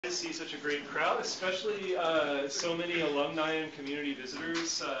To see such a great crowd, especially so many alumni and community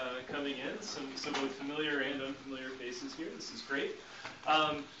visitors coming in, some both familiar and unfamiliar faces here. This is great.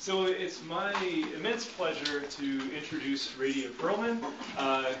 So it's my immense pleasure to introduce Radia Perlman,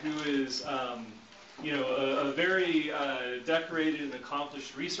 who is a very decorated and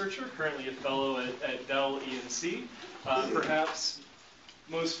accomplished researcher, currently a fellow at Dell ENC, perhaps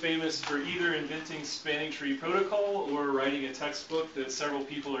most famous for either inventing spanning tree protocol or writing a textbook that several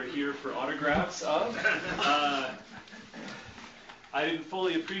people are here for autographs of. I didn't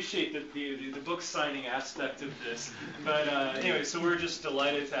fully appreciate the book signing aspect of this, but anyway, so we're just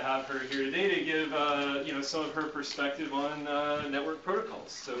delighted to have her here today to give some of her perspective on network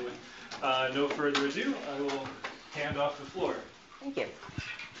protocols. So with no further ado, I will hand off the floor. Thank you.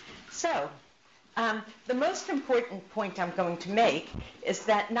 So, the most important point I'm going to make is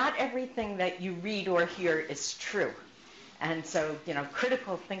that not everything that you read or hear is true. And so,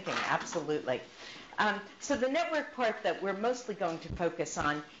 critical thinking, absolutely. So the network part that we're mostly going to focus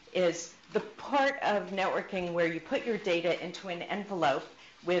on is the part of networking where you put your data into an envelope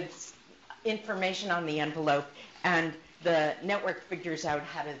with information on the envelope, and the network figures out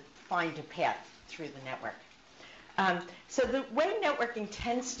how to find a path through the network. So the way networking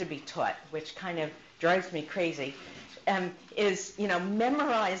tends to be taught, which kind of drives me crazy, is,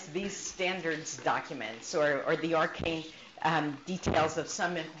 memorize these standards documents or the arcane details of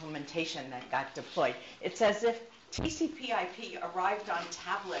some implementation that got deployed. It's as if TCP/IP arrived on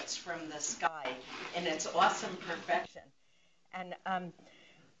tablets from the sky in its awesome perfection.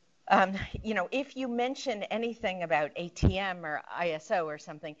 And if you mention anything about ATM or ISO or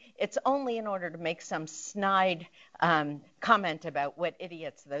something, it's only in order to make some snide comment about what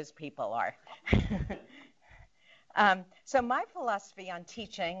idiots those people are. So my philosophy on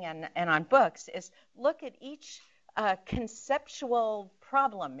teaching and on books is look at each conceptual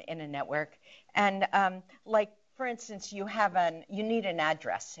problem in a network, and for instance, you need an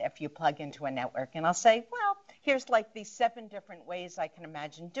address if you plug into a network, and I'll say, well, here's these 7 different ways I can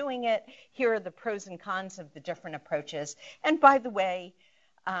imagine doing it. Here are the pros and cons of the different approaches. And by the way,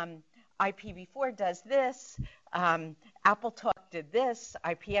 IPv4 does this, AppleTalk did this,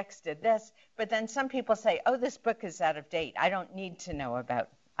 IPX did this. But then some people say, oh, this book is out of date. I don't need to know about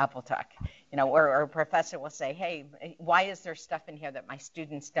AppleTalk. Or a professor will say, hey, why is there stuff in here that my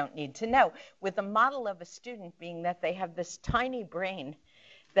students don't need to know? With the model of a student being that they have this tiny brain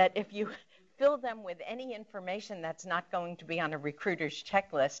that if you fill them with any information that's not going to be on a recruiter's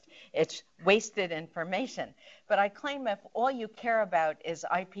checklist, it's wasted information. But I claim if all you care about is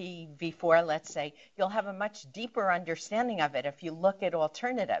IPv4, let's say, you'll have a much deeper understanding of it if you look at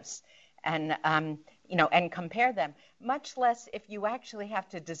alternatives and compare them. Much less if you actually have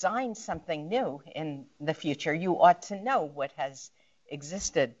to design something new in the future, you ought to know what has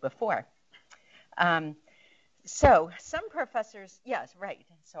existed before. So some professors, yes, right,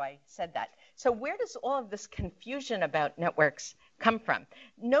 so I said that. So where does all of this confusion about networks come from?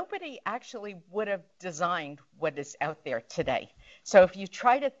 Nobody actually would have designed what is out there today. So if you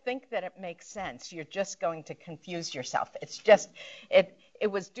try to think that it makes sense, you're just going to confuse yourself. It's just, it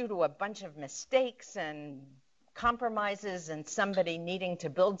was due to a bunch of mistakes and compromises and somebody needing to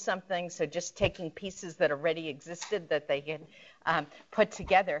build something, so just taking pieces that already existed that they had put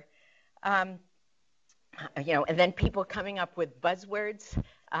together. And then people coming up with buzzwords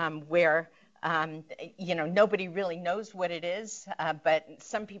where, nobody really knows what it is, but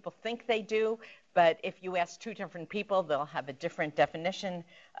some people think they do. But if you ask 2 different people, they'll have a different definition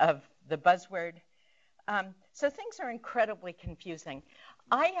of the buzzword. So things are incredibly confusing.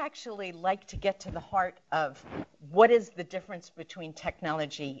 I actually like to get to the heart of what is the difference between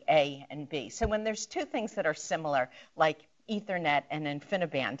technology A and B. So when there's 2 things that are similar, like Ethernet and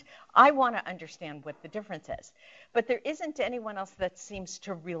InfiniBand, I want to understand what the difference is. But there isn't anyone else that seems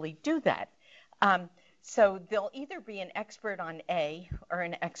to really do that. So they'll either be an expert on A or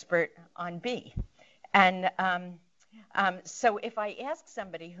an expert on B. And so if I ask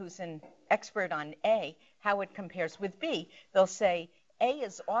somebody who's an expert on A how it compares with B, they'll say A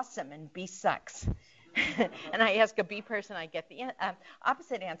is awesome and B sucks. And I ask a B person, I get the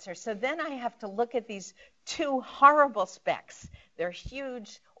opposite answer. So then I have to look at these 2 horrible specs. They're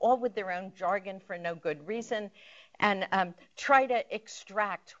huge, all with their own jargon for no good reason, and try to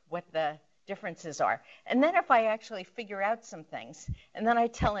extract what the differences are. And then if I actually figure out some things, and then I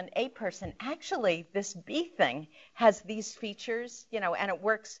tell an A person, actually, this B thing has these features, and it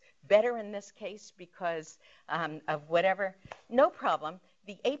works better in this case because of whatever, no problem.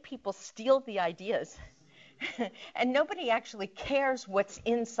 The A people steal the ideas, and nobody actually cares what's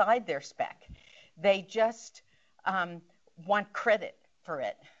inside their spec. They just want credit for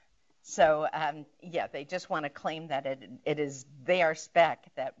it. So yeah, they just want to claim that it is their spec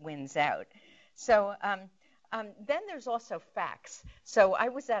that wins out. So then there's also facts. So I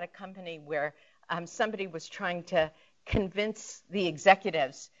was at a company where somebody was trying to convince the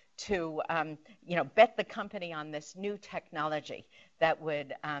executives to bet the company on this new technology that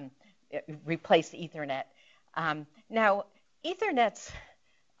would replace Ethernet. Now, Ethernet's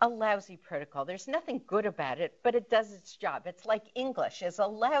a lousy protocol. There's nothing good about it, but it does its job. It's like English is a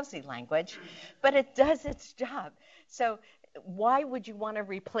lousy language, but it does its job. So why would you want to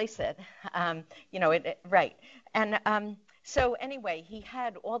replace it? Right. And so anyway, he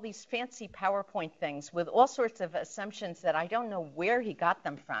had all these fancy PowerPoint things with all sorts of assumptions that I don't know where he got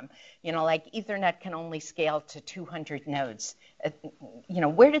them from. Like Ethernet can only scale to 200 nodes.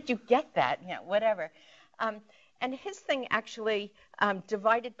 Where did you get that? Whatever. And his thing actually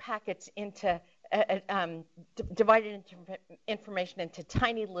divided packets into, information into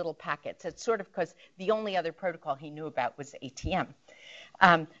tiny little packets. It's sort of because the only other protocol he knew about was ATM.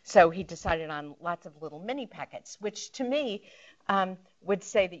 So he decided on lots of little mini packets, which to me would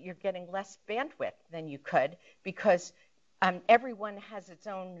say that you're getting less bandwidth than you could because everyone has its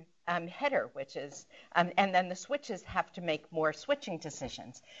own header, which is, and then the switches have to make more switching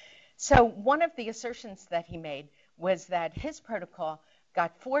decisions. So one of the assertions that he made was that his protocol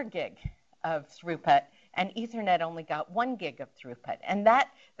got 4 gig of throughput and Ethernet only got 1 gig of throughput. And that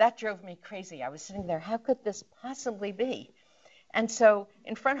drove me crazy. I was sitting there, how could this possibly be? And so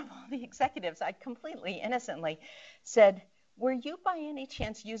in front of all the executives, I completely innocently said, were you by any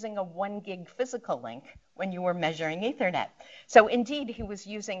chance using a 1 gig physical link when you were measuring Ethernet? So indeed, he was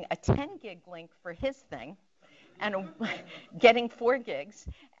using a 10 gig link for his thing, and getting 4 gigs,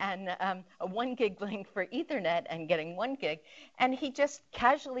 and a 1 gig link for Ethernet and getting 1 gig. And he just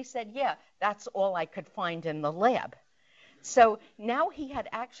casually said, yeah, that's all I could find in the lab. So now he had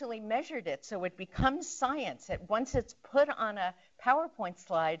actually measured it, so it becomes science. Once it's put on a PowerPoint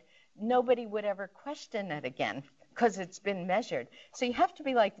slide, nobody would ever question it again because it's been measured. So you have to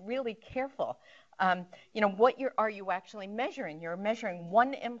be like really careful. What are you actually measuring? You're measuring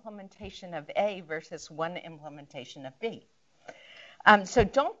one implementation of A versus one implementation of B. So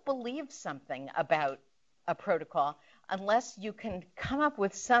don't believe something about a protocol unless you can come up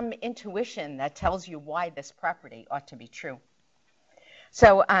with some intuition that tells you why this property ought to be true.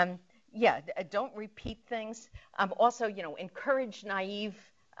 So yeah, don't repeat things. Also, encourage naive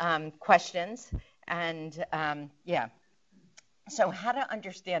questions. And yeah. So how to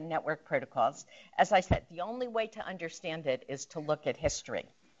understand network protocols? As I said, the only way to understand it is to look at history.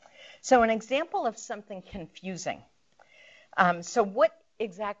 So an example of something confusing. So what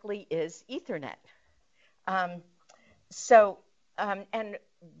exactly is Ethernet? So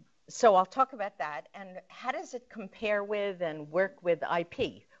I'll talk about that. And how does it compare with and work with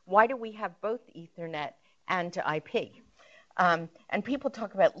IP? Why do we have both Ethernet and IP? And people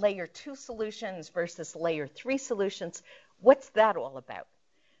talk about layer 2 solutions versus layer 3 solutions. What's that all about?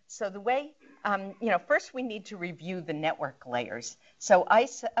 So the way, first we need to review the network layers. So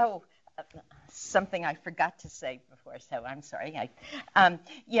something I forgot to say before, so I'm sorry.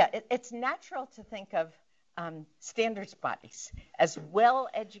 It's natural to think of standards bodies as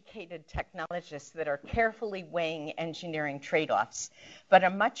well-educated technologists that are carefully weighing engineering trade-offs. But a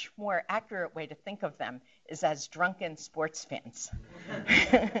much more accurate way to think of them is as drunken sports fans.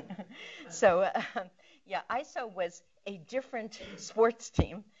 So ISO was a different sports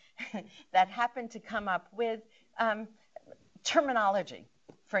team that happened to come up with terminology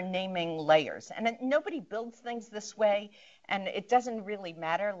for naming layers. And nobody builds things this way, and it doesn't really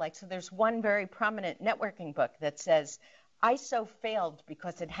matter. So there's one very prominent networking book that says, ISO failed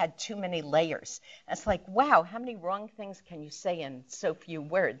because it had too many layers. And it's like, wow, how many wrong things can you say in so few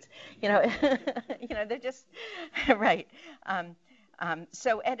words? They're just, right.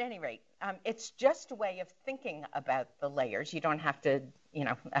 So at any rate, it's just a way of thinking about the layers. You don't have to,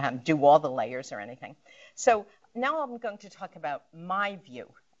 do all the layers or anything. So now I'm going to talk about my view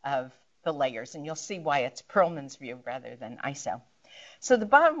of the layers, and you'll see why it's Perlman's view rather than ISO. So the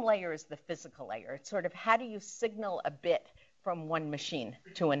bottom layer is the physical layer. It's sort of how do you signal a bit from one machine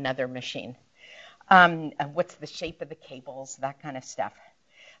to another machine? What's the shape of the cables, that kind of stuff.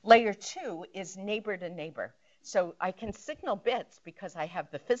 Layer 2 is neighbor to neighbor. So I can signal bits because I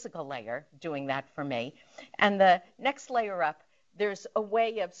have the physical layer doing that for me. And the next layer up, there's a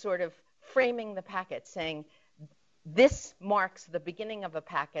way of sort of framing the packet, saying this marks the beginning of a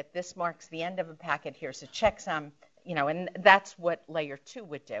packet, this marks the end of a packet, here's a checksum, and that's what layer 2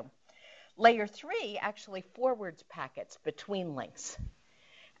 would do. Layer 3 actually forwards packets between links.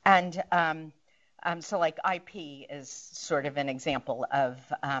 And So like IP is sort of an example of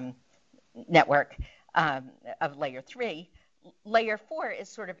network of layer 3. Layer 4 is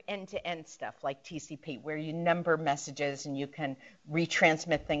sort of end-to-end stuff like TCP, where you number messages and you can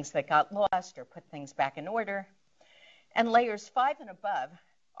retransmit things that got lost or put things back in order. And layers 5 and above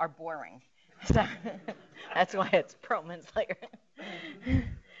are boring. So that's why it's Perlman's layer.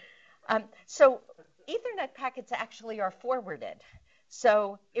 So Ethernet packets actually are forwarded.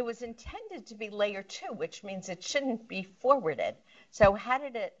 So it was intended to be layer 2, which means it shouldn't be forwarded. So how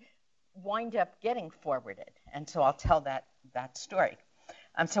did it wind up getting forwarded? And so I'll tell that story.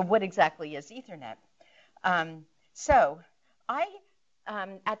 So what exactly is Ethernet? So I,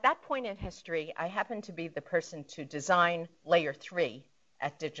 at that point in history, I happened to be the person to design layer 3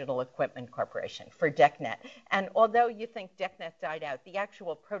 at Digital Equipment Corporation for DECnet. And although you think DECnet died out, the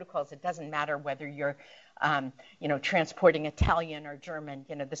actual protocols, it doesn't matter whether you're transporting Italian or German,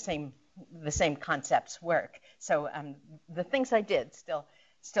 the same concepts work. So the things I did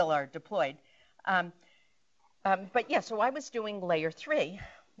still are deployed. But yeah, so I was doing layer 3,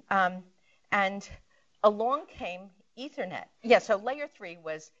 and along came Ethernet. Yeah, so layer 3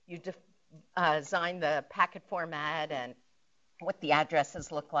 was you design the packet format and what the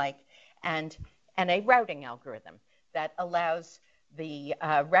addresses look like, and a routing algorithm that allows the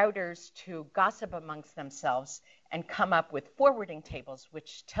routers to gossip amongst themselves and come up with forwarding tables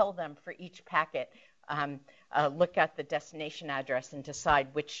which tell them for each packet, look at the destination address and decide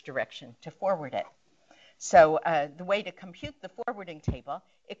which direction to forward it. So the way to compute the forwarding table,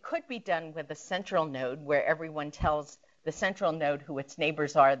 it could be done with a central node where everyone tells the central node who its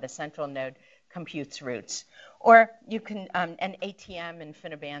neighbors are, the central node computes routes. Or you can, an ATM,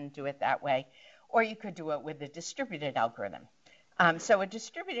 InfiniBand, do it that way. Or you could do it with a distributed algorithm. So a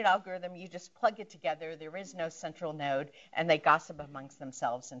distributed algorithm, you just plug it together. There is no central node, and they gossip amongst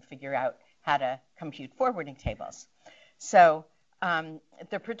themselves and figure out how to compute forwarding tables. So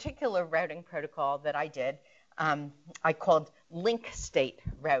the particular routing protocol that I did, I called link state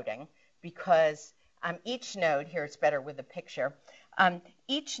routing because each node, here it's better with a picture,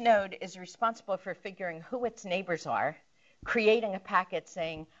 each node is responsible for figuring who its neighbors are, creating a packet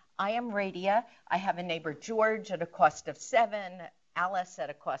saying, I am Radia, I have a neighbor George at a cost of 7, Alice at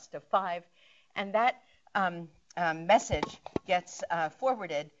a cost of 5, and that message gets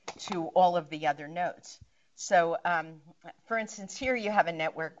forwarded to all of the other nodes. So for instance, here you have a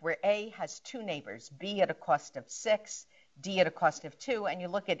network where A has 2 neighbors, B at a cost of 6, D at a cost of 2, and you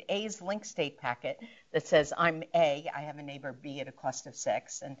look at A's link state packet that says, I'm A, I have a neighbor B at a cost of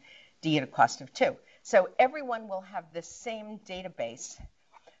 6, and D at a cost of 2. So everyone will have the same database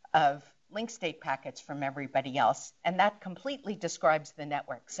of link state packets from everybody else, and that completely describes the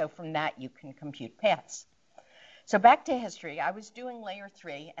network. So from that, you can compute paths. So back to history, I was doing layer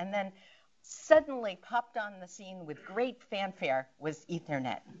 3, and then suddenly popped on the scene with great fanfare was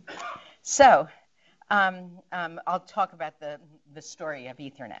Ethernet. So I'll talk about the story of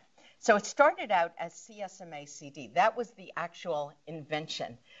Ethernet. So it started out as CSMA-CD. That was the actual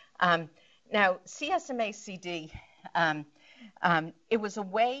invention. Now, CSMA-CD, it was a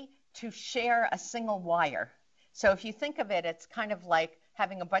way to share a single wire. So if you think of it, it's kind of like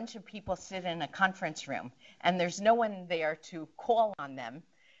having a bunch of people sit in a conference room, and there's no one there to call on them,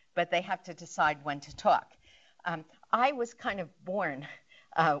 but they have to decide when to talk. I was kind of born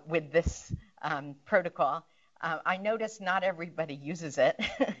with this protocol. I notice not everybody uses it,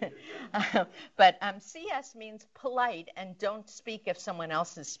 but CS means polite and don't speak if someone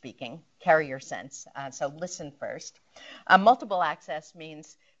else is speaking, carrier sense, so listen first. Multiple access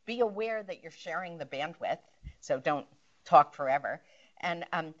means be aware that you're sharing the bandwidth, so don't talk forever. And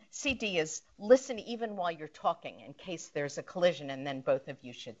CD is listen even while you're talking in case there's a collision, and then both of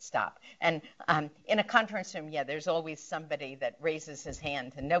you should stop. And in a conference room, yeah, there's always somebody that raises his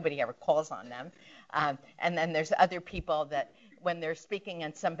hand and nobody ever calls on them. And then there's other people that when they're speaking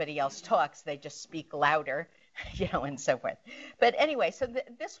and somebody else talks, they just speak louder, and so forth. But anyway, so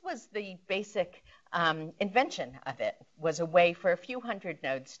this was the basic invention of it, was a way for a few hundred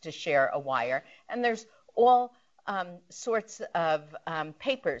nodes to share a wire. And there's all sorts of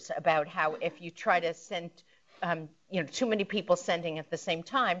papers about how if you try to send, too many people sending at the same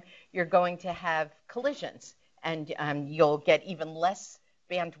time, you're going to have collisions, and you'll get even less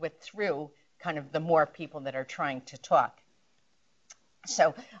bandwidth through kind of the more people that are trying to talk.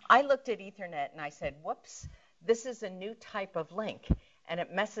 So I looked at Ethernet and I said, whoops, this is a new type of link, and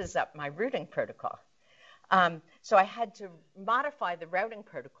it messes up my routing protocol. So I had to modify the routing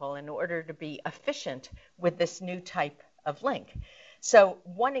protocol in order to be efficient with this new type of link. So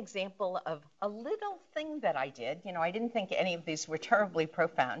one example of a little thing that I did, I didn't think any of these were terribly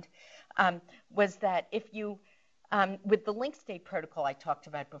profound. was that if you, with the link state protocol I talked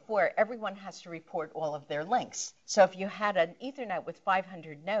about before, everyone has to report all of their links. So if you had an Ethernet with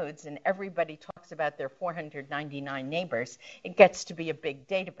 500 nodes and everybody talks about their 499 neighbors, it gets to be a big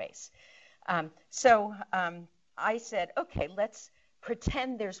database. I said, okay, let's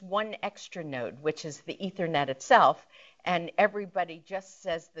pretend there's one extra node, which is the Ethernet itself, and everybody just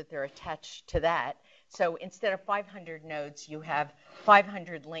says that they're attached to that. So instead of 500 nodes, you have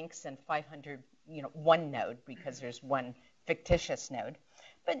 500 links and 500, one node, because there's one fictitious node,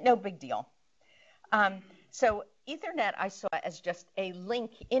 but no big deal. So Ethernet I saw as just a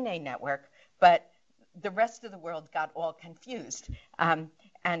link in a network, but the rest of the world got all confused, and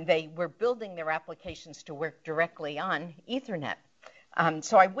they were building their applications to work directly on Ethernet.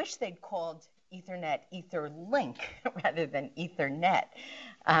 So I wish they'd called Ethernet Etherlink rather than Ethernet.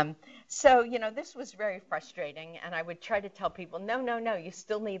 So this was very frustrating, and I would try to tell people, no, you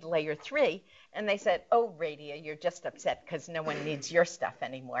still need layer 3. And they said, oh, Radia, you're just upset because no one needs your stuff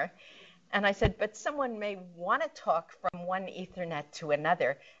anymore. And I said, but someone may want to talk from one Ethernet to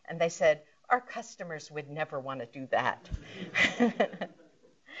another. And they said, our customers would never want to do that.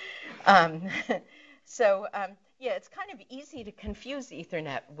 Yeah, it's kind of easy to confuse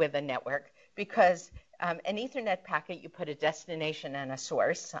Ethernet with a network because an Ethernet packet, you put a destination and a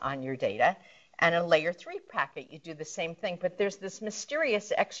source on your data, and a layer 3 packet, you do the same thing, but there's this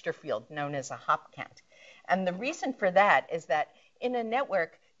mysterious extra field known as a hop count. And the reason for that is that in a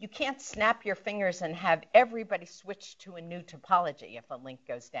network, you can't snap your fingers and have everybody switch to a new topology if a link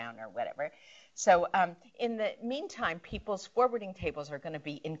goes down or whatever. So in the meantime, people's forwarding tables are going to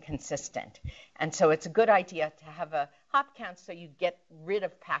be inconsistent. And so it's a good idea to have a hop count so you get rid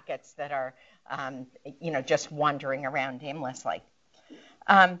of packets that are, just wandering around aimlessly.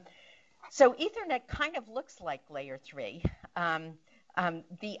 So Ethernet kind of looks like layer 3.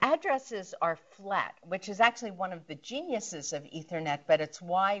 The addresses are flat, which is actually one of the geniuses of Ethernet, but it's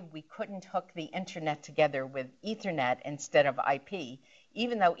why we couldn't hook the internet together with Ethernet instead of IP,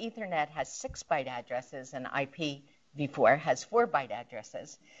 even though Ethernet has 6-byte addresses and IPv4 has 4-byte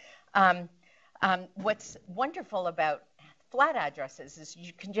addresses. What's wonderful about flat addresses is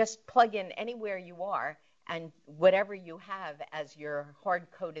you can just plug in anywhere you are, and whatever you have as your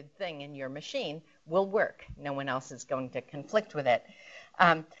hard-coded thing in your machine will work. No one else is going to conflict with it.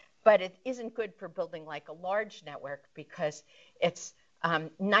 But it isn't good for building like a large network because it's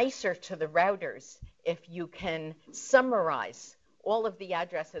nicer to the routers if you can summarize all of the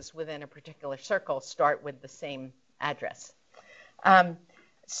addresses within a particular circle start with the same address.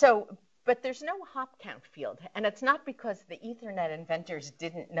 But there's no hop count field, and it's not because the Ethernet inventors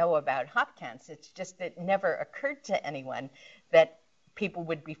didn't know about hop counts. It's just it never occurred to anyone that people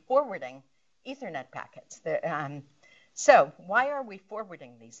would be forwarding Ethernet packets. So why are we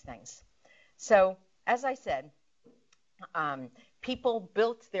forwarding these things? So as I said, people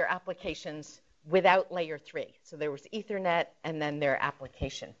built their applications without layer 3. So there was Ethernet and then their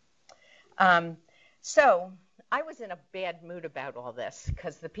application. So I was in a bad mood about all this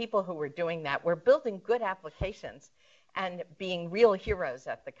because the people who were doing that were building good applications and being real heroes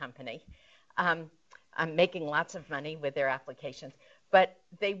at the company, making lots of money with their applications. But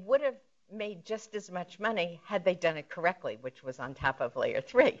they would have made just as much money had they done it correctly, which was on top of layer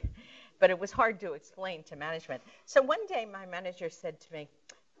 3. But it was hard to explain to management. So one day my manager said to me,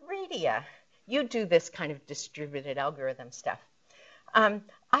 Radia, you do this kind of distributed algorithm stuff.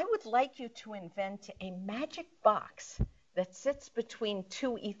 I would like you to invent a magic box that sits between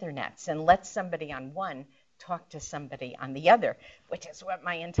 2 Ethernets and lets somebody on one talk to somebody on the other, which is what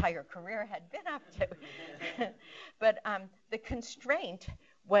my entire career had been up to. But the constraint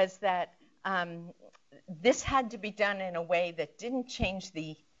was that this had to be done in a way that didn't change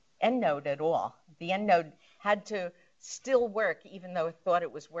the end node at all. The end node had to still work even though it thought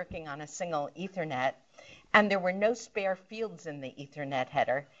it was working on a single Ethernet. And there were no spare fields in the Ethernet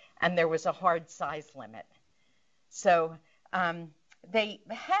header, and there was a hard size limit. So they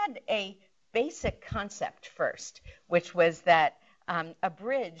had a basic concept first, which was that a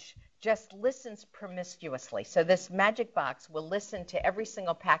bridge just listens promiscuously. So this magic box will listen to every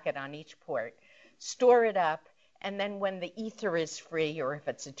single packet on each port, store it up, and then when the ether is free, or if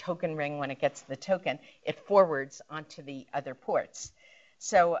it's a token ring, when it gets the token, it forwards onto the other ports.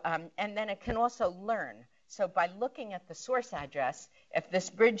 So, and then it can also learn. So by looking at the source address, if this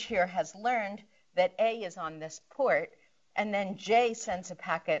bridge here has learned that A is on this port, and then J sends a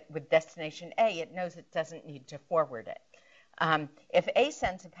packet with destination A, it knows it doesn't need to forward it. If A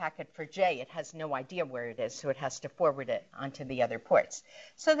sends a packet for J, it has no idea where it is, so it has to forward it onto the other ports.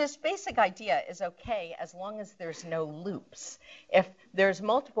 So this basic idea is okay as long as there's no loops. If there's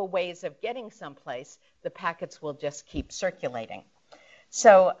multiple ways of getting someplace, the packets will just keep circulating.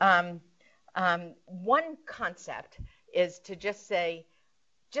 So one concept is to just say,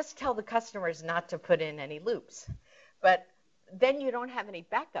 just tell the customers not to put in any loops. But then you don't have any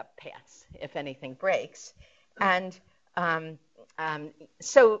backup paths if anything breaks. And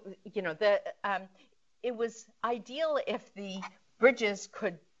so, you know, it was ideal if the bridges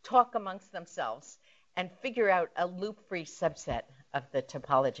could talk amongst themselves and figure out a loop-free subset of the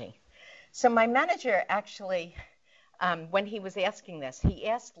topology. So my manager actually, when he was asking this, he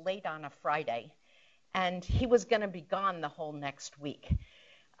asked late on a Friday, and he was going to be gone the whole next week.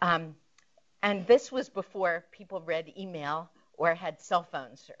 And this was before people read email or had cell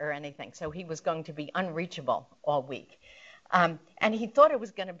phones or anything, so he was going to be unreachable all week. And he thought it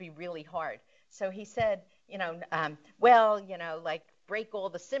was going to be really hard. So he said, you know, well, you know, like break all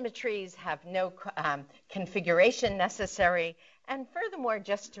the symmetries, have no configuration necessary, and furthermore,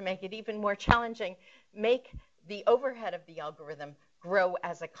 just to make it even more challenging, make the overhead of the algorithm grow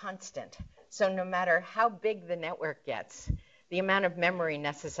as a constant. So no matter how big the network gets, the amount of memory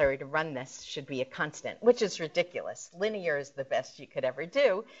necessary to run this should be a constant, which is ridiculous. Linear is the best you could ever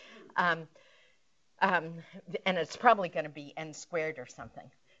do. And it's probably going to be n squared or something.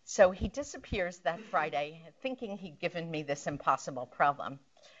 So he disappears that Friday, thinking he'd given me this impossible problem.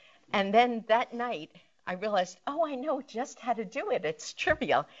 And then that night, I realized, oh, I know just how to do it. It's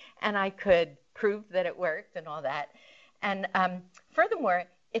trivial. And I could prove that it worked and all that. And furthermore,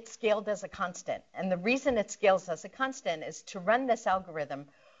 it scaled as a constant. And the reason it scales as a constant is to run this algorithm,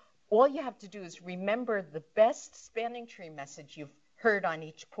 all you have to do is remember the best spanning tree message you've heard on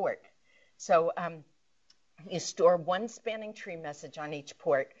each port. So you store one spanning tree message on each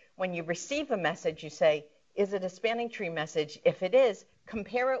port. When you receive a message, you say, is it a spanning tree message? If it is,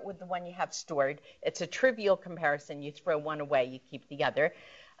 compare it with the one you have stored. It's a trivial comparison. You throw one away, you keep the other.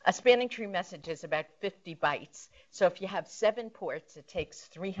 A spanning tree message is about 50 bytes. So if you have 7 ports, it takes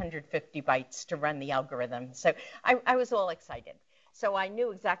 350 bytes to run the algorithm. So I was all excited. So I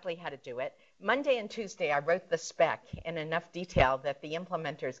knew exactly how to do it. Monday and Tuesday, I wrote the spec in enough detail that the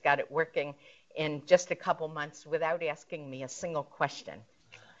implementers got it working in just a couple months without asking me a single question.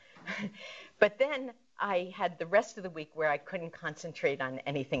 But then I had the rest of the week where I couldn't concentrate on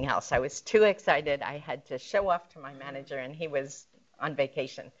anything else. I was too excited. I had to show off to my manager, and he was on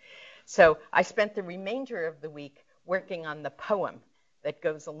vacation. So I spent the remainder of the week working on the poem that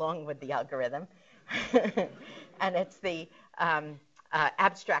goes along with the algorithm. And it's the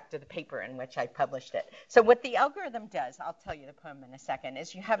abstract of the paper in which I published it. So what the algorithm does, I'll tell you the poem in a second,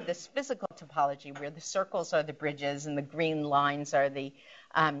 is you have this physical topology where the circles are the bridges and the green lines are the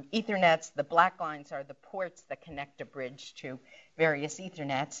Ethernets, the black lines are the ports that connect a bridge to various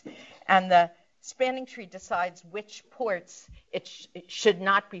Ethernets. And the spanning tree decides which ports it should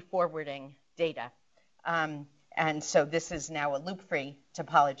not be forwarding data. And so this is now a loop-free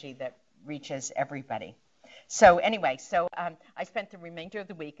topology that reaches everybody. So anyway, I spent the remainder of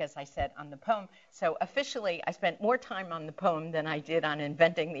the week, as I said, on the poem. So officially, I spent more time on the poem than I did on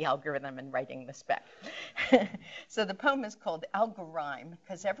inventing the algorithm and writing the spec. So the poem is called Algorhyme,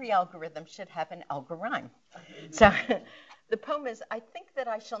 because every algorithm should have an algorhyme. So the poem is, I think that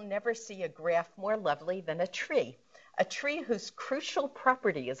I shall never see a graph more lovely than a tree whose crucial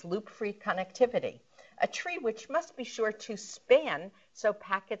property is loop-free connectivity, a tree which must be sure to span so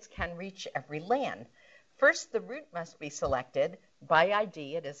packets can reach every LAN. First, the root must be selected. By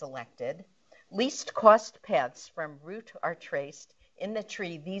ID, it is elected. Least cost paths from root are traced. In the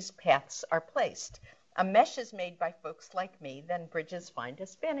tree, these paths are placed. A mesh is made by folks like me, then bridges find a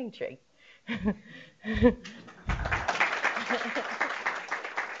spanning tree.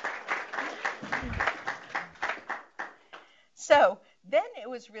 So then it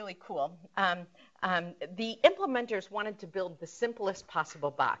was really cool. The implementers wanted to build the simplest possible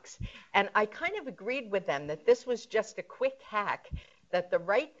box. And I kind of agreed with them that this was just a quick hack, that the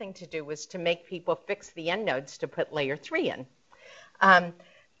right thing to do was to make people fix the end nodes to put layer 3 in.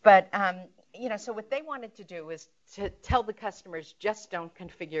 You know, so what they wanted to do was to tell the customers, just don't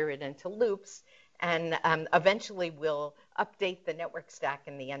configure it into loops, and eventually we'll update the network stack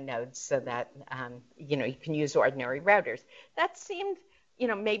in the end nodes so that you know, you can use ordinary routers. That seemed, you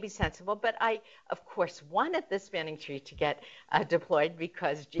know, maybe sensible, but I, of course, wanted the spanning tree to get deployed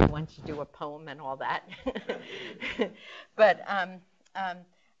because, gee, once you do a poem and all that. But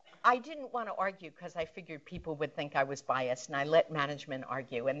I didn't want to argue because I figured people would think I was biased, and I let management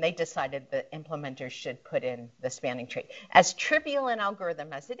argue, and they decided the implementers should put in the spanning tree. As trivial an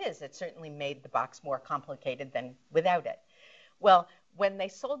algorithm as it is, it certainly made the box more complicated than without it. Well, when they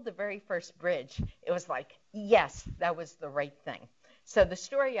sold the very first bridge, it was like, yes, that was the right thing. So the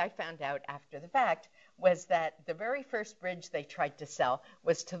story I found out after the fact was that the very first bridge they tried to sell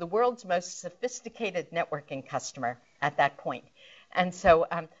was to the world's most sophisticated networking customer at that point. And so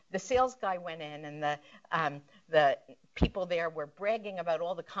the sales guy went in, and the people there were bragging about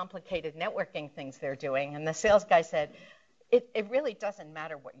all the complicated networking things they're doing. And the sales guy said, it really doesn't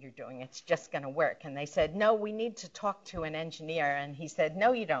matter what you're doing. It's just going to work. And they said, no, we need to talk to an engineer. And he said,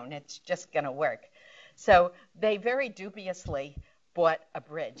 no, you don't. It's just going to work. So they very dubiously bought a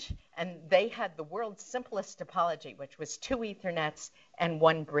bridge. And they had the world's simplest topology, which was 2 Ethernets and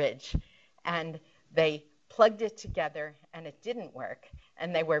 1 bridge. And they plugged it together, and it didn't work.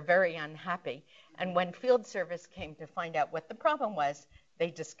 And they were very unhappy. And when field service came to find out what the problem was,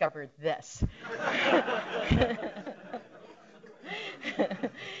 they discovered this.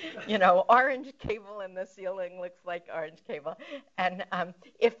 You know, orange cable in the ceiling looks like orange cable. And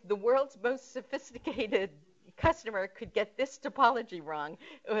if the world's most sophisticated customer could get this topology wrong,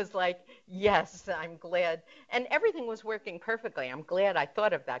 it was like, yes, I'm glad. And everything was working perfectly. I'm glad I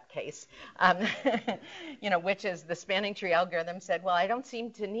thought of that case, you know, which is the spanning tree algorithm said, well, I don't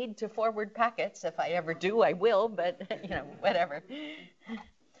seem to need to forward packets. If I ever do, I will, but, you know, whatever.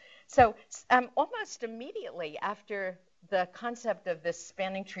 So almost immediately after the concept of this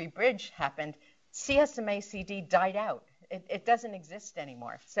spanning tree bridge happened, CSMA-CD died out. It doesn't exist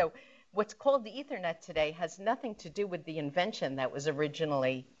anymore. So what's called the Ethernet today has nothing to do with the invention that was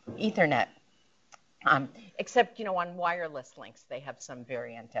originally Ethernet, except, you know, on wireless links, they have some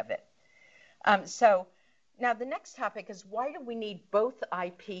variant of it. So now the next topic is, why do we need both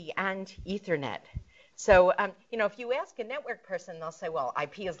IP and Ethernet? So, you know, if you ask a network person, they'll say, well,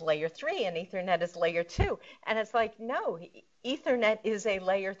 IP is layer 3 and Ethernet is layer 2. And it's like, no, Ethernet is a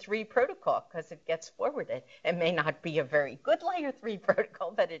layer 3 protocol because it gets forwarded. It may not be a very good layer 3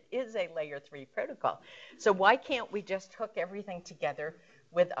 protocol, but it is a layer 3 protocol. So why can't we just hook everything together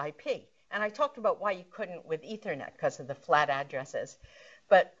with IP? And I talked about why you couldn't with Ethernet because of the flat addresses.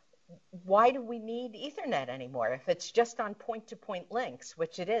 But why do we need Ethernet anymore if it's just on point-to-point links,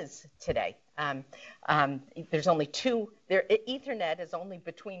 which it is today? There's only two. Ethernet is only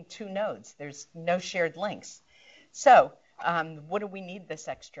between 2 nodes. There's no shared links. So what do we need this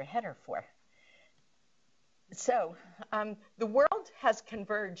extra header for? So the world has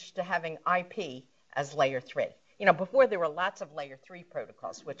converged to having IP as layer 3. You know, before there were lots of layer 3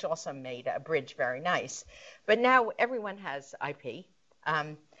 protocols, which also made a bridge very nice. But now everyone has IP.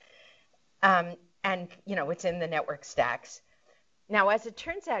 And, you know, it's in the network stacks. Now, as it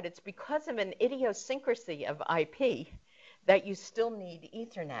turns out, it's because of an idiosyncrasy of IP that you still need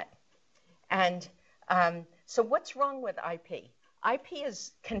Ethernet. And so what's wrong with IP? IP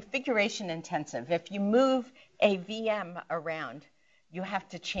is configuration intensive. If you move a VM around, you have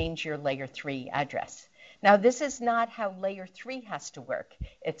to change your layer 3 address. Now, this is not how layer 3 has to work.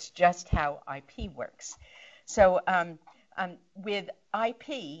 It's just how IP works. So with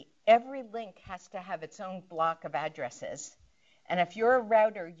IP, every link has to have its own block of addresses. And if you're a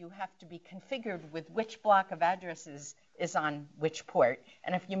router, you have to be configured with which block of addresses is on which port.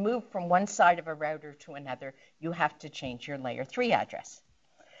 And if you move from one side of a router to another, you have to change your layer 3 address.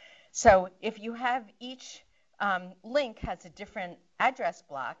 So if you have each link has a different address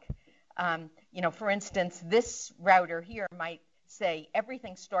block, you know, for instance, this router here might say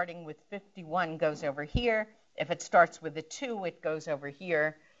everything starting with 51 goes over here. If it starts with a 2, it goes over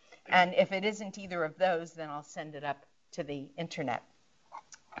here. And if it isn't either of those, then I'll send it up to the internet.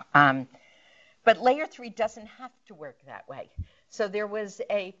 But layer 3 doesn't have to work that way. So there was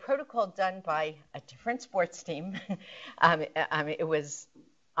a protocol done by a different sports team. It was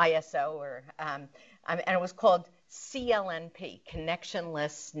ISO, and it was called CLNP,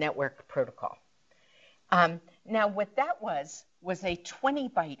 Connectionless Network Protocol. Now, what that was a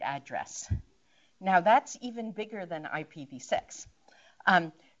 20-byte address. Now, that's even bigger than IPv6.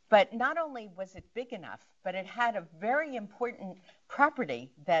 But not only was it big enough, but it had a very important property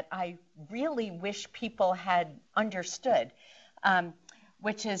that I really wish people had understood,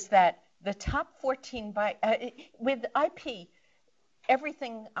 which is that the top 14 bytes, with IP,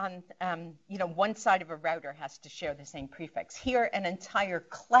 everything on you know, one side of a router has to share the same prefix. Here, an entire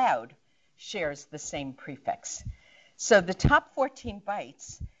cloud shares the same prefix. So the top 14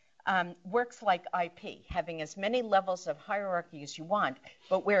 bytes works like IP, having as many levels of hierarchy as you want,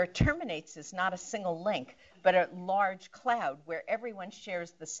 but where it terminates is not a single link, but a large cloud where everyone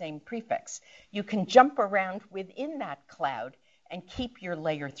shares the same prefix. You can jump around within that cloud and keep your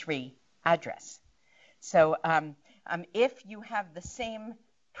layer 3 address. So if you have the same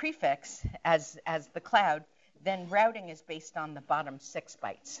prefix as the cloud, then routing is based on the bottom 6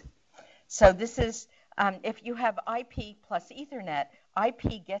 bytes. So this is, if you have IP plus Ethernet,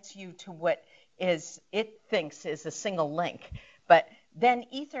 IP gets you to what it thinks is a single link. But then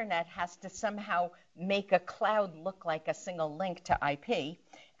Ethernet has to somehow make a cloud look like a single link to IP.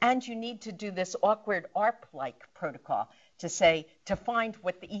 And you need to do this awkward ARP-like protocol to find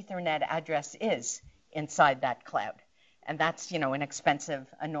what the Ethernet address is inside that cloud. And that's, an expensive,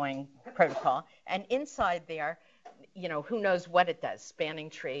 annoying protocol. And inside there, who knows what it does, spanning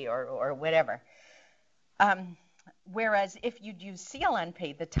tree or whatever. Whereas if you'd use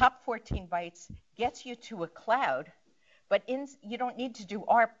CLNP, the top 14 bytes gets you to a cloud, but you don't need to do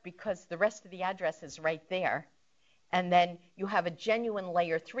ARP because the rest of the address is right there. And then you have a genuine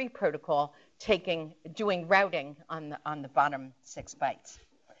layer 3 protocol doing routing on the bottom 6 bytes.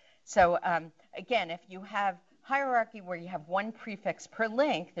 So again, if you have hierarchy where you have one prefix per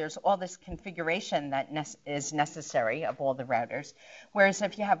link, there's all this configuration that is necessary of all the routers. Whereas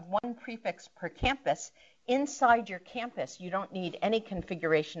if you have one prefix per campus, inside your campus, you don't need any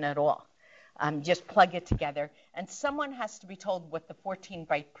configuration at all. Just plug it together. And someone has to be told what the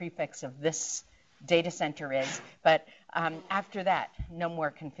 14-byte prefix of this data center is. But after that, no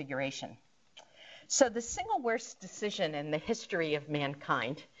more configuration. So the single worst decision in the history of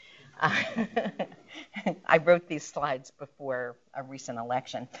mankind, I wrote these slides before a recent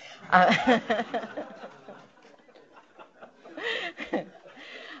election.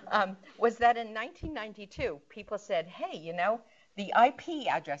 Was that in 1992, people said, hey, the IP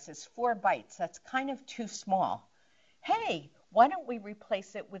address is 4 bytes. That's kind of too small. Hey, why don't we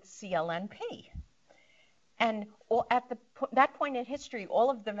replace it with CLNP? And at that point in history, all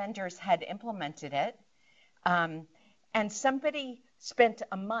of the vendors had implemented it. And somebody spent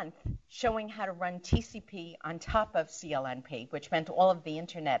a month showing how to run TCP on top of CLNP, which meant all of the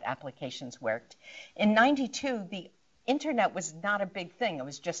internet applications worked. In 92, the internet was not a big thing. It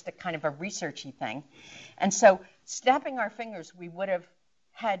was just a kind of a researchy thing. And so snapping our fingers, we would have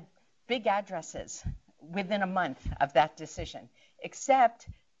had big addresses within a month of that decision, except,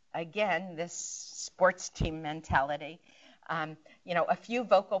 again, this sports team mentality. A few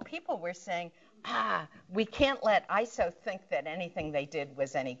vocal people were saying, we can't let ISO think that anything they did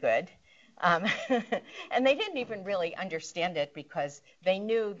was any good. And they didn't even really understand it because they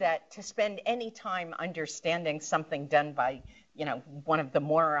knew that to spend any time understanding something done by, one of the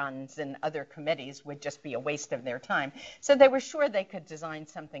morons in other committees would just be a waste of their time. So they were sure they could design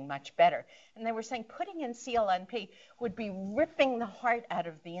something much better. And they were saying putting in CLNP would be ripping the heart out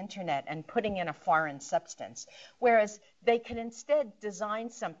of the internet and putting in a foreign substance, whereas they could instead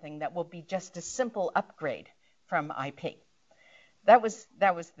design something that will be just a simple upgrade from IP. That was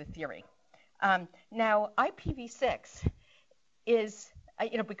the theory. Now, IPv6 is,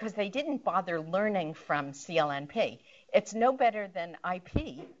 because they didn't bother learning from CLNP, it's no better than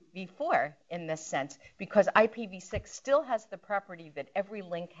IPv4 in this sense, because IPv6 still has the property that every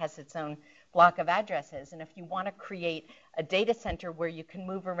link has its own block of addresses. And if you want to create a data center where you can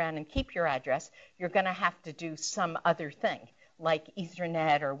move around and keep your address, you're going to have to do some other thing, like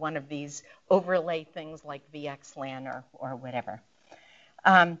Ethernet or one of these overlay things like VXLAN or whatever.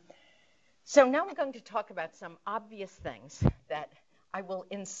 So now I'm going to talk about some obvious things that I will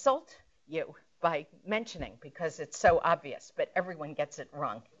insult you by mentioning because it's so obvious, but everyone gets it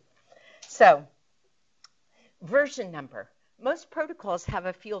wrong. So, version number. Most protocols have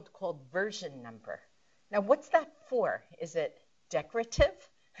a field called version number. Now, what's that for? Is it decorative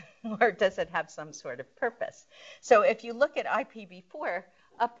or does it have some sort of purpose? So if you look at IPv4,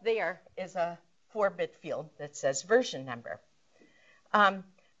 up there is a 4-bit field that says version number.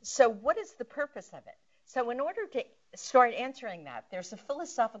 So what is the purpose of it? So in order to start answering that, there's a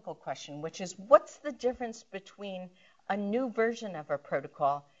philosophical question, which is what's the difference between a new version of a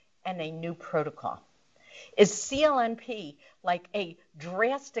protocol and a new protocol? Is CLNP like a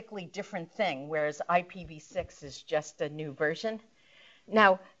drastically different thing, whereas IPv6 is just a new version?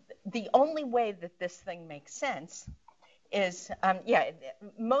 Now, the only way that this thing makes sense is,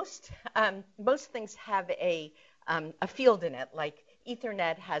 most things have a field in it, like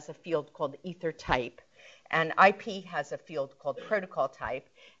Ethernet has a field called ether type, and IP has a field called protocol type,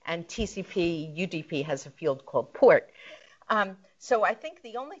 and TCP, UDP has a field called port. So I think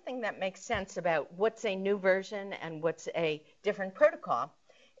the only thing that makes sense about what's a new version and what's a different protocol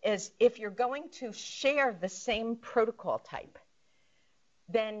is if you're going to share the same protocol type,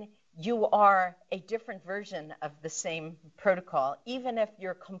 then you are a different version of the same protocol, even if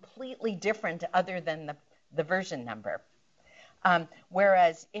you're completely different other than the version number.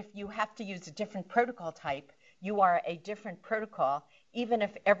 Whereas if you have to use a different protocol type, you are a different protocol, even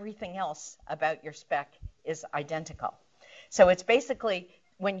if everything else about your spec is identical. So it's basically,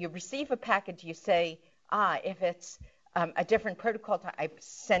 when you receive a package, you say, if it's a different protocol type,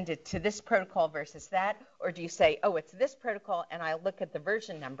 send it to this protocol versus that, or do you say, oh, it's this protocol, and I'll look at the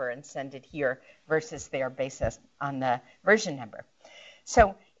version number and send it here versus there based on the version number.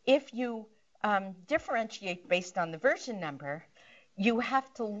 So if you differentiate based on the version number, you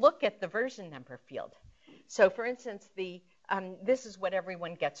have to look at the version number field. So for instance, this is what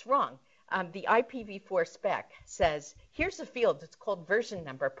everyone gets wrong. The IPv4 spec says, here's a field, it's called version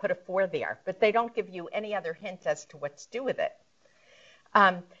number, put a 4 there, but they don't give you any other hint as to what to do with it.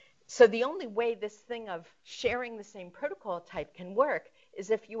 So the only way this thing of sharing the same protocol type can work is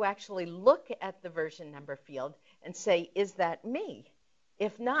if you actually look at the version number field and say, is that me?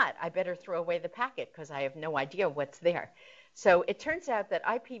 If not, I better throw away the packet because I have no idea what's there. So it turns out that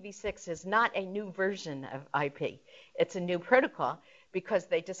IPv6 is not a new version of IP. It's a new protocol, because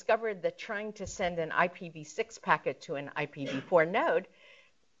they discovered that trying to send an IPv6 packet to an IPv4 node,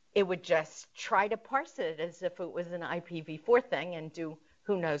 it would just try to parse it as if it was an IPv4 thing and do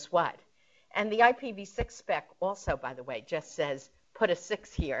who knows what. And the IPv6 spec also, by the way, just says put a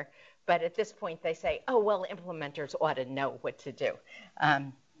 6 here. But at this point, they say, oh, well, implementers ought to know what to do.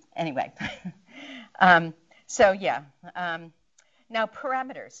 Anyway, so yeah. Now,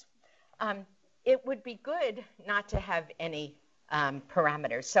 parameters. It would be good not to have any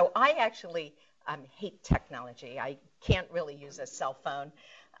parameters. So I actually hate technology. I can't really use a cell phone.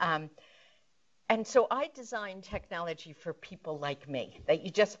 And so I designed technology for people like me, that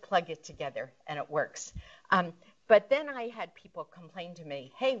you just plug it together and it works. But then I had people complain to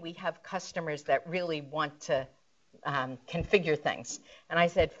me, hey, we have customers that really want to configure things. And I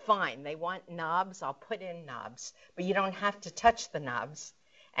said, fine, they want knobs, I'll put in knobs, but you don't have to touch the knobs.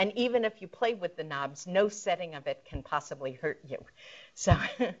 And even if you play with the knobs, no setting of it can possibly hurt you. So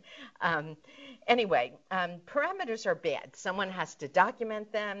anyway, parameters are bad. Someone has to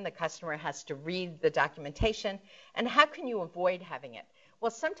document them. The customer has to read the documentation. And how can you avoid having it?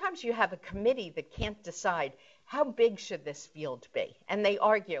 Well, sometimes you have a committee that can't decide how big should this field be. And they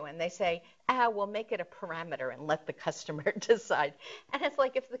argue and they say, we'll make it a parameter and let the customer decide. And it's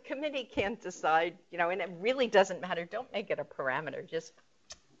like, if the committee can't decide, and it really doesn't matter, don't make it a parameter. Just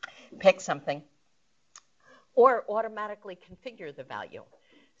pick something, or automatically configure the value.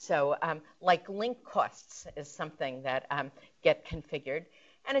 So like link costs is something that get configured,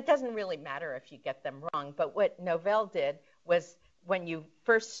 and it doesn't really matter if you get them wrong, but what Novell did was, when you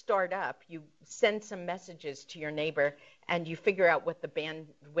first start up, you send some messages to your neighbor and you figure out what the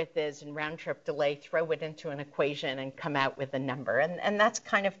bandwidth is and round trip delay, throw it into an equation and come out with a number, and that's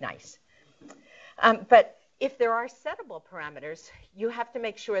kind of nice. But if there are settable parameters, you have to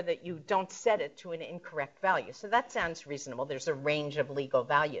make sure that you don't set it to an incorrect value. So that sounds reasonable. There's a range of legal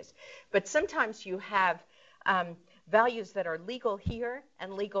values. But sometimes you have values that are legal here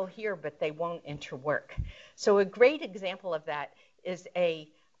and legal here, but they won't interwork. So a great example of that is a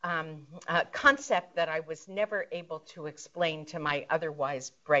concept that I was never able to explain to my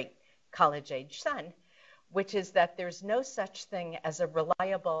otherwise bright college-age son, which is that there's no such thing as a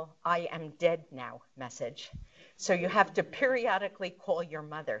reliable "I am dead now" message. So you have to periodically call your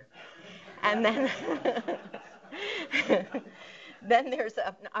mother. And then, then there's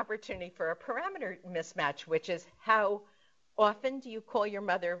an opportunity for a parameter mismatch, which is how often do you call your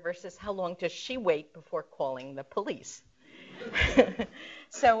mother versus how long does she wait before calling the police?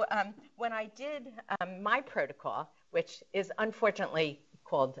 So when I did my protocol, which is unfortunately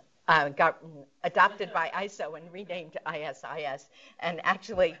called got adopted by ISO and renamed ISIS. And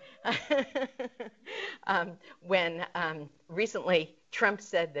actually, when recently Trump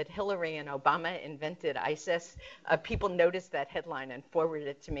said that Hillary and Obama invented ISIS, people noticed that headline and forwarded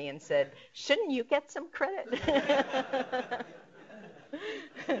it to me and said, shouldn't you get some credit?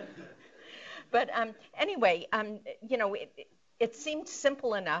 But anyway, it seemed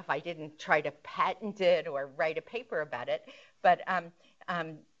simple enough. I didn't try to patent it or write a paper about it, but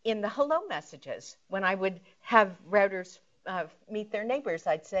in the hello messages, when I would have routers meet their neighbors,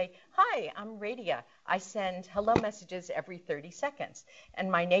 I'd say, hi, I'm Radia. I send hello messages every 30 seconds.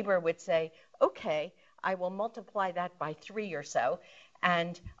 And my neighbor would say, okay, I will multiply that by 3 or so,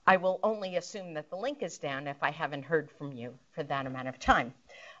 and I will only assume that the link is down if I haven't heard from you for that amount of time.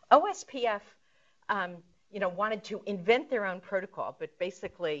 OSPF wanted to invent their own protocol, but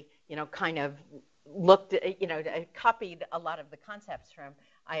basically, kind of looked, copied a lot of the concepts from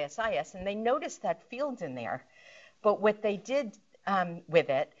ISIS, and they noticed that field in there. But what they did with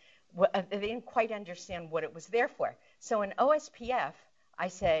it, they didn't quite understand what it was there for. So in OSPF, I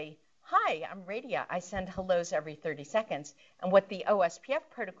say, hi, I'm Radia. I send hellos every 30 seconds. And what the OSPF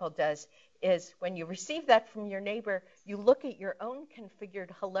protocol does is when you receive that from your neighbor, you look at your own configured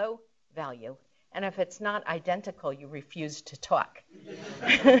hello value. And if it's not identical, you refuse to talk,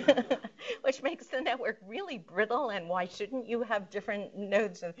 which makes the network really brittle. And why shouldn't you have different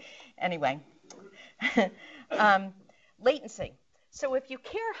nodes? Anyway, latency. So if you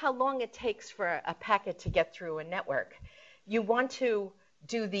care how long it takes for a packet to get through a network, you want to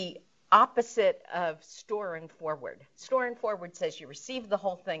do the opposite of store and forward. Store and forward says you receive the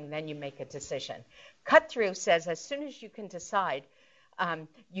whole thing, then you make a decision. Cut through says as soon as you can decide,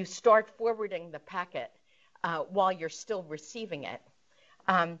 you start forwarding the packet while you're still receiving it,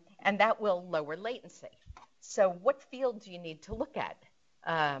 and that will lower latency. So what field do you need to look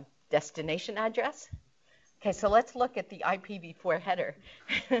at? Destination address? Okay, so let's look at the IPv4 header.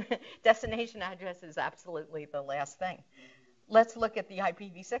 Destination address is absolutely the last thing. Let's look at the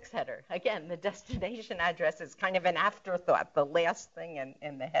IPv6 header. Again, the destination address is kind of an afterthought, the last thing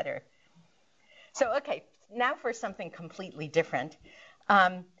in the header. So, okay, now for something completely different.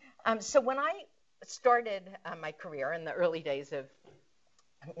 So when I started my career in the early days of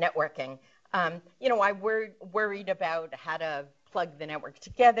networking, I worried about how to plug the network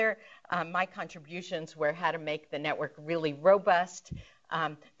together. My contributions were how to make the network really robust.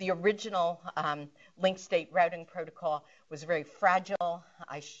 The original link state routing protocol was very fragile.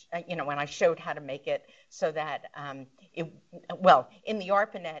 When I showed how to make it so that in the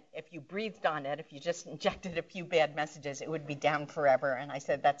ARPANET, if you breathed on it, if you just injected a few bad messages, it would be down forever. And I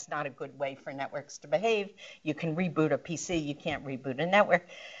said that's not a good way for networks to behave. You can reboot a PC, you can't reboot a network.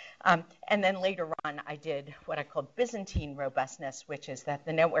 And then later on, I did what I called Byzantine robustness, which is that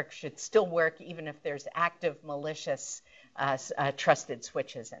the network should still work even if there's active malicious trusted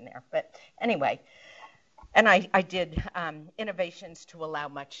switches in there. But anyway, and I did innovations to allow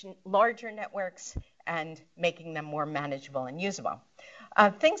much larger networks and making them more manageable and usable.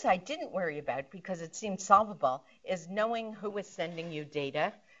 Things I didn't worry about because it seemed solvable is knowing who was sending you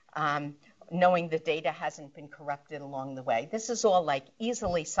data, knowing the data hasn't been corrupted along the way. This is all like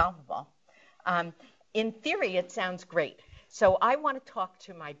easily solvable. In theory, it sounds great. So I want to talk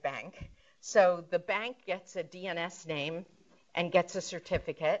to my bank. So the bank gets a DNS name and gets a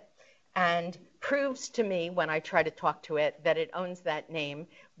certificate and proves to me when I try to talk to it that it owns that name.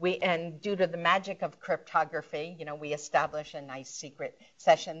 And due to the magic of cryptography, we establish a nice secret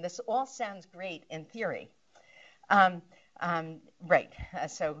session. This all sounds great in theory. Right,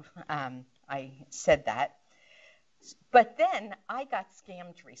 so I said that. But then I got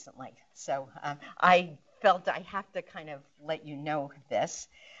scammed recently. So I felt I have to kind of let you know this.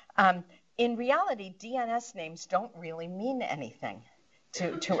 In reality, DNS names don't really mean anything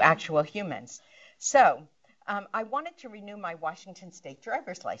to actual humans. So I wanted to renew my Washington State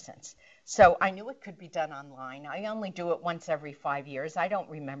driver's license. So I knew it could be done online. I only do it once every 5 years. I don't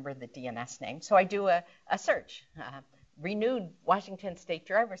remember the DNS name. So I do a search, renewed Washington State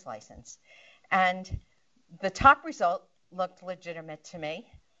driver's license. And the top result looked legitimate to me.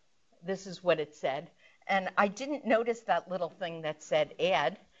 This is what it said. And I didn't notice that little thing that said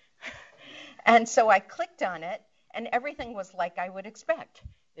add. And so I clicked on it, and everything was like I would expect.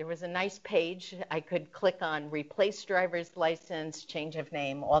 There was a nice page. I could click on replace driver's license, change of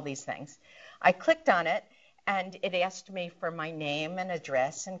name, all these things. I clicked on it, and it asked me for my name and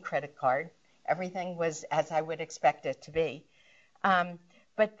address and credit card. Everything was as I would expect it to be.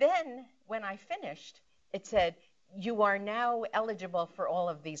 But then when I finished, it said, you are now eligible for all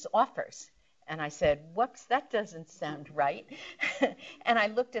of these offers. And I said, whoops, that doesn't sound right. And I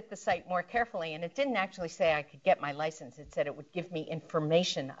looked at the site more carefully, and it didn't actually say I could get my license. It said it would give me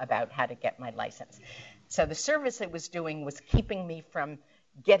information about how to get my license. So the service it was doing was keeping me from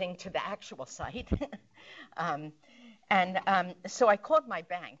getting to the actual site. So I called my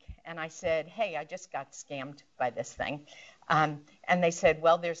bank, and I said, hey, I just got scammed by this thing. And they said,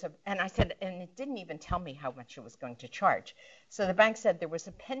 well, and I said, and it didn't even tell me how much it was going to charge. So the bank said there was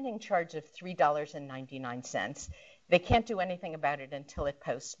a pending charge of $3.99. They can't do anything about it until it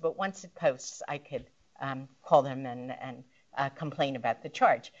posts, but once it posts, I could call them and complain about the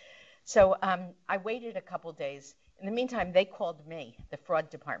charge. So I waited a couple days. In the meantime, they called me, the fraud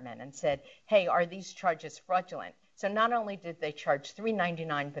department, and said, hey, are these charges fraudulent? So not only did they charge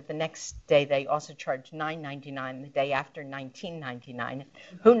 $3.99, but the next day they also charged $9.99, the day after $19.99.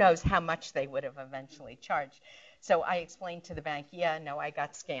 Who knows how much they would have eventually charged. So I explained to the bank, yeah, no, I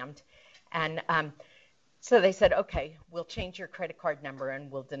got scammed. And so they said, okay, we'll change your credit card number and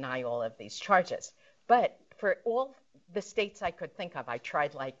we'll deny all of these charges. But for all the states I could think of, I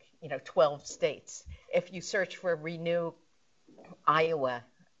tried 12 states. If you search for renew Iowa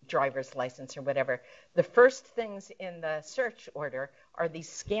driver's license or whatever, the first things in the search order are these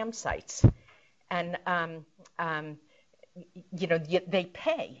scam sites. And, they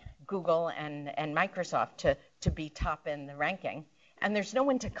pay Google and Microsoft to be top in the ranking. And there's no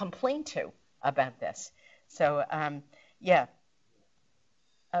one to complain to about this. So, yeah.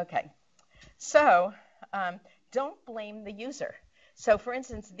 Okay. So, don't blame the user. So, for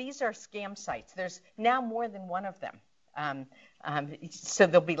instance, these are scam sites. There's now more than one of them. So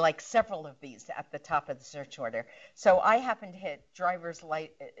there'll be several of these at the top of the search order. So I happen to hit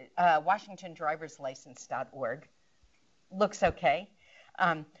WashingtonDriversLicense.org. Looks okay.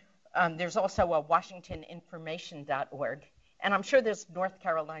 There's also a WashingtonInformation.org. And I'm sure there's North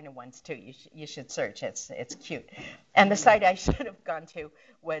Carolina ones too. You should search. It's cute. And the site I should have gone to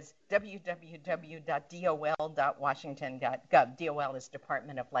was www.dol.washington.gov. DOL is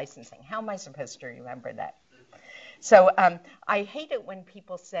Department of Licensing. How am I supposed to remember that? So I hate it when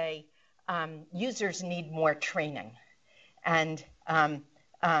people say users need more training. And I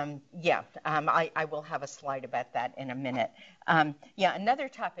will have a slide about that in a minute. Another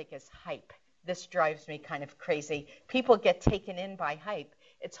topic is hype. This drives me kind of crazy. People get taken in by hype.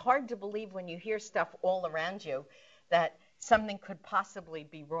 It's hard to believe when you hear stuff all around you that something could possibly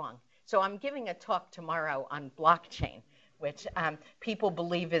be wrong. So I'm giving a talk tomorrow on blockchain, which people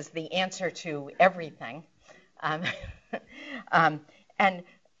believe is the answer to everything. And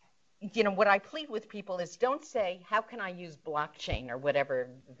what I plead with people is don't say, how can I use blockchain or whatever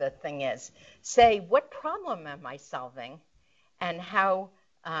the thing is. Say, what problem am I solving and how,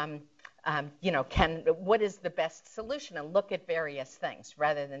 what is the best solution, and look at various things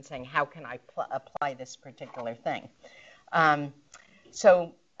rather than saying, how can I apply this particular thing.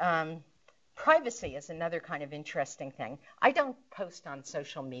 Privacy is another kind of interesting thing. I don't post on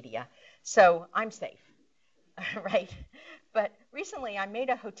social media, so I'm safe. Right? But recently I made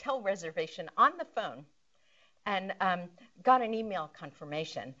a hotel reservation on the phone and got an email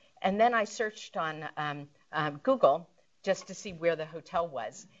confirmation. And then I searched on Google just to see where the hotel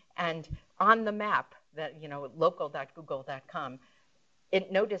was. And on the map, that local.google.com,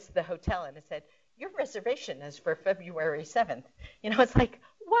 it noticed the hotel and it said, your reservation is for February 7th. It's like,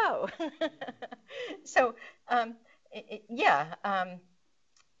 whoa. So,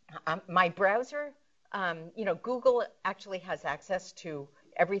 my browser, Google actually has access to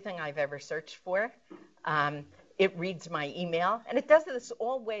everything I've ever searched for. It reads my email, and it does this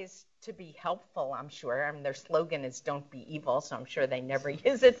always to be helpful, I'm sure. I mean, their slogan is "Don't be evil," so I'm sure they never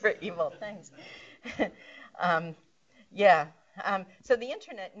use it for evil things. So the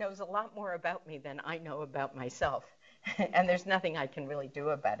internet knows a lot more about me than I know about myself, and there's nothing I can really do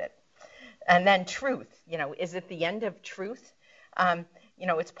about it. And then truth, is it the end of truth?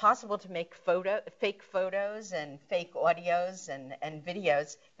 It's possible to make fake photos and fake audios and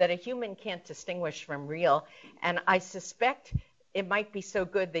videos that a human can't distinguish from real. And I suspect it might be so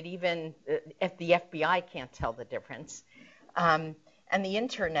good that even if the FBI can't tell the difference. And the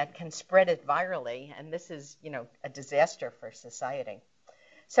internet can spread it virally, and this is, a disaster for society.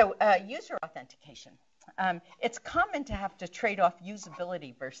 So user authentication. It's common to have to trade off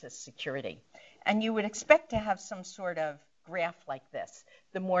usability versus security. And you would expect to have some sort of graph like this.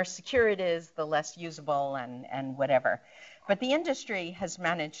 The more secure it is, the less usable and whatever. But the industry has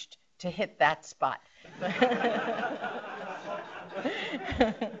managed to hit that spot.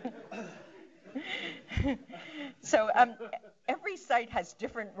 So every site has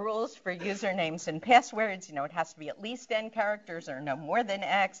different rules for usernames and passwords. It has to be at least N characters or no more than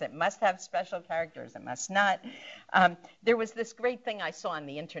X. It must have special characters. It must not. There was this great thing I saw on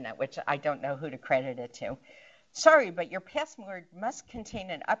the internet, which I don't know who to credit it to. Sorry, but your password must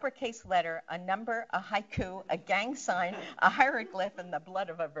contain an uppercase letter, a number, a haiku, a gang sign, a hieroglyph, and the blood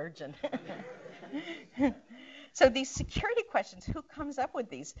of a virgin. So these security questions, who comes up with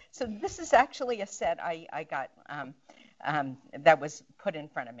these? So this is actually a set I got that was put in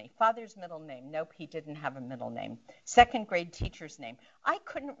front of me. Father's middle name. Nope, he didn't have a middle name. Second grade teacher's name. I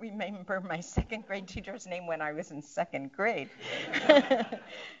couldn't remember my second grade teacher's name when I was in second grade.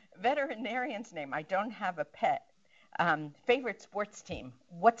 Veterinarian's name. I don't have a pet. Favorite sports team?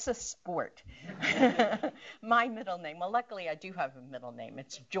 What's a sport? My middle name. Well, luckily I do have a middle name.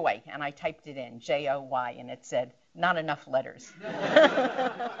 It's Joy, and I typed it in, Joy, and it said, not enough letters.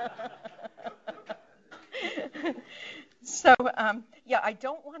 So, yeah, I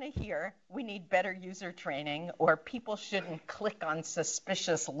don't want to hear we need better user training or people shouldn't click on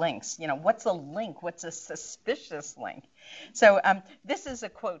suspicious links. You know, what's a link? What's a suspicious link? So this is a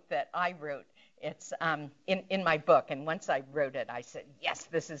quote that I wrote. It's in my book, and once I wrote it, I said, yes,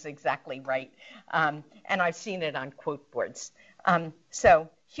 this is exactly right. And I've seen it on quote boards. So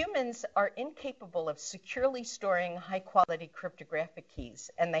humans are incapable of securely storing high-quality cryptographic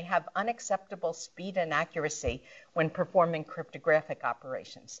keys, and they have unacceptable speed and accuracy when performing cryptographic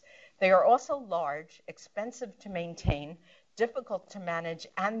operations. They are also large, expensive to maintain, difficult to manage,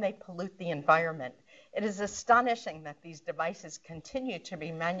 and they pollute the environment. It is astonishing that these devices continue to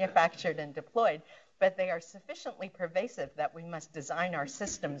be manufactured and deployed, but they are sufficiently pervasive that we must design our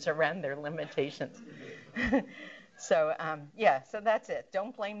systems around their limitations. So, yeah, so that's it.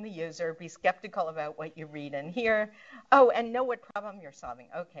 Don't blame the user. Be skeptical about what you read and hear. Oh, and know what problem you're solving.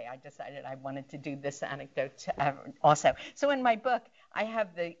 Okay, I decided I wanted to do this anecdote also. So in my book, I have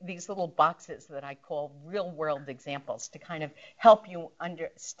these little boxes that I call real-world examples to kind of help you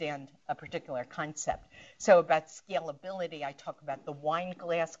understand a particular concept. So about scalability, I talk about the wine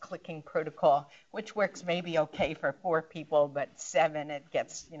glass clicking protocol, which works maybe okay for 4 people, but 7, it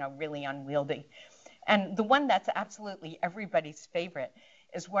gets, you know, really unwieldy. And the one that's absolutely everybody's favorite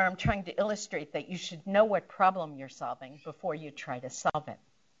is where I'm trying to illustrate that you should know what problem you're solving before you try to solve it.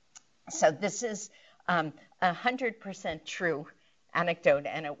 So this is 100% true anecdote,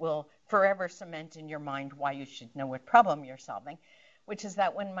 and it will forever cement in your mind why you should know what problem you're solving, which is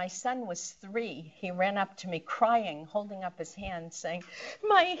that when my son was 3, he ran up to me crying, holding up his hand, saying,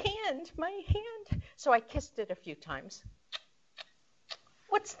 my hand, my hand. So I kissed it a few times.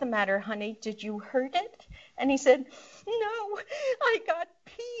 What's the matter, honey? Did you hurt it? And he said, no, I got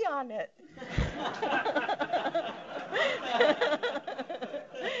pee on it.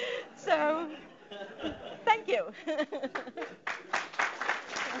 So, thank you.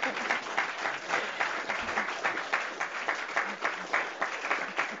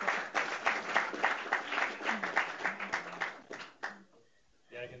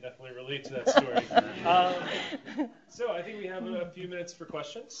 Yeah, I can definitely relate to that story. So I think we have a few minutes for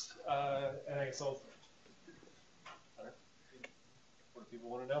questions, and I guess I'll. What do people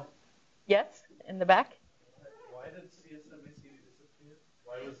want to know? Yes, in the back. Why did CSMAC disappear?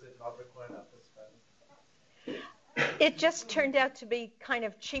 Why was it not required after SPAN? It just turned out to be kind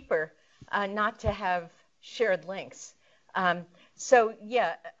of cheaper not to have shared links. So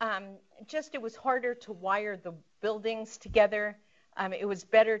yeah, just it was harder to wire the buildings together. It was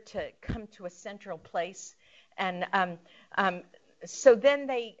better to come to a central place. And so then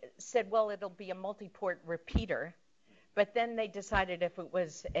they said, well, it'll be a multi-port repeater. But then they decided if it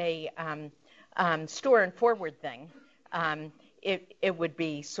was a store and forward thing, it would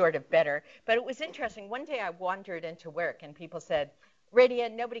be sort of better. But it was interesting. One day I wandered into work and people said,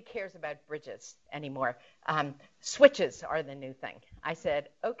 Radia, nobody cares about bridges anymore. Switches are the new thing. I said,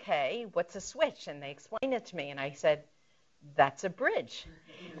 okay, what's a switch? And they explained it to me. And I said, that's a bridge.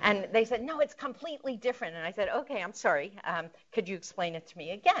 And they said, no, it's completely different. And I said, okay, I'm sorry. Could you explain it to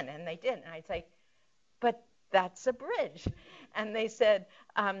me again? And they did. And I'd say, but that's a bridge. And they said,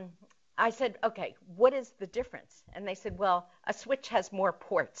 I said, okay, what is the difference? And they said, well, a switch has more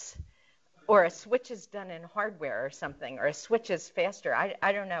ports, or a switch is done in hardware or something, or a switch is faster.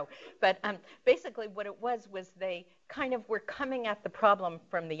 I don't know. But basically what it was they kind of were coming at the problem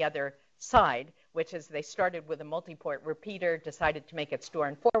from the other side, which is they started with a multi-port repeater, decided to make it store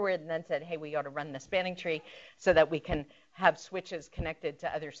and forward, and then said, hey, we ought to run the spanning tree so that we can have switches connected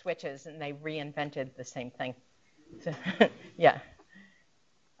to other switches, and they reinvented the same thing. So, yeah.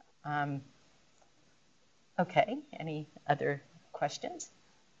 Okay, any other questions?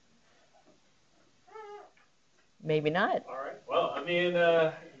 Maybe not. All right. Well, I mean,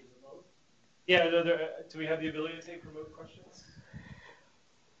 yeah, do we have the ability to take remote questions?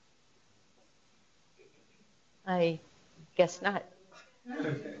 I guess not.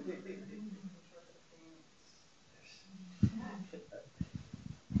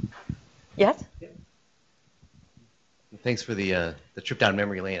 Yes? Thanks for the trip down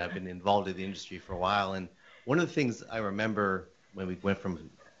memory lane. I've been involved in the industry for a while, and one of the things I remember when we went from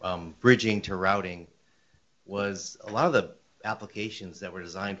bridging to routing was a lot of the applications that were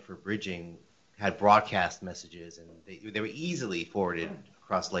designed for bridging had broadcast messages, and they were easily forwarded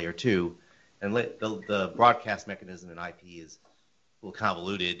across layer 2. And the broadcast mechanism in IP is a little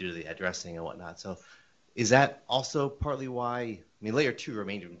convoluted due to the addressing and whatnot. So Is that also partly why, I mean, layer 2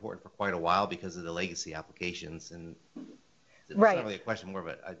 remained important for quite a while because of the legacy applications, and it's Right. not really a question more,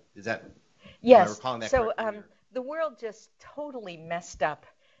 but is that, am I Yes. recalling that So correctly? Or? the world just totally messed up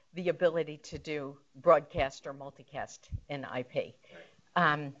the ability to do broadcast or multicast in IP.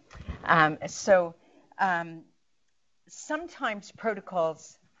 So sometimes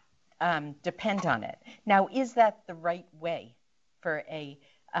protocols depend on it. Now, is that the right way for a,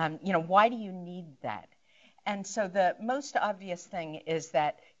 why do you need that? And so the most obvious thing is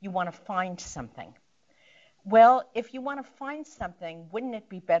that you want to find something. Well, if you want to find something, wouldn't it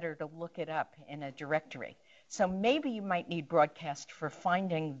be better to look it up in a directory? So maybe you might need broadcast for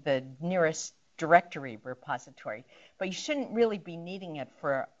finding the nearest directory repository, but you shouldn't really be needing it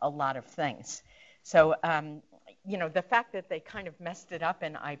for a lot of things. So, the fact that they kind of messed it up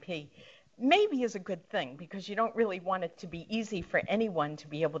in IP maybe is a good thing, because you don't really want it to be easy for anyone to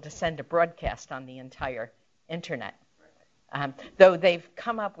be able to send a broadcast on the entire internet. Though they've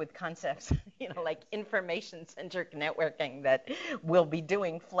come up with concepts, like information-centric networking that will be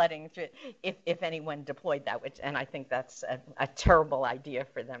doing flooding through, if anyone deployed that, and I think that's a terrible idea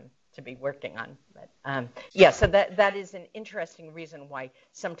for them to be working on. But yeah, so that is an interesting reason why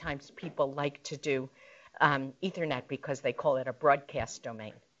sometimes people like to do Ethernet, because they call it a broadcast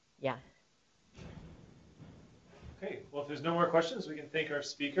domain. Yeah. Okay, well, if there's no more questions, we can thank our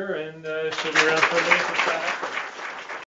speaker, and she'll be around for a minute to chat after.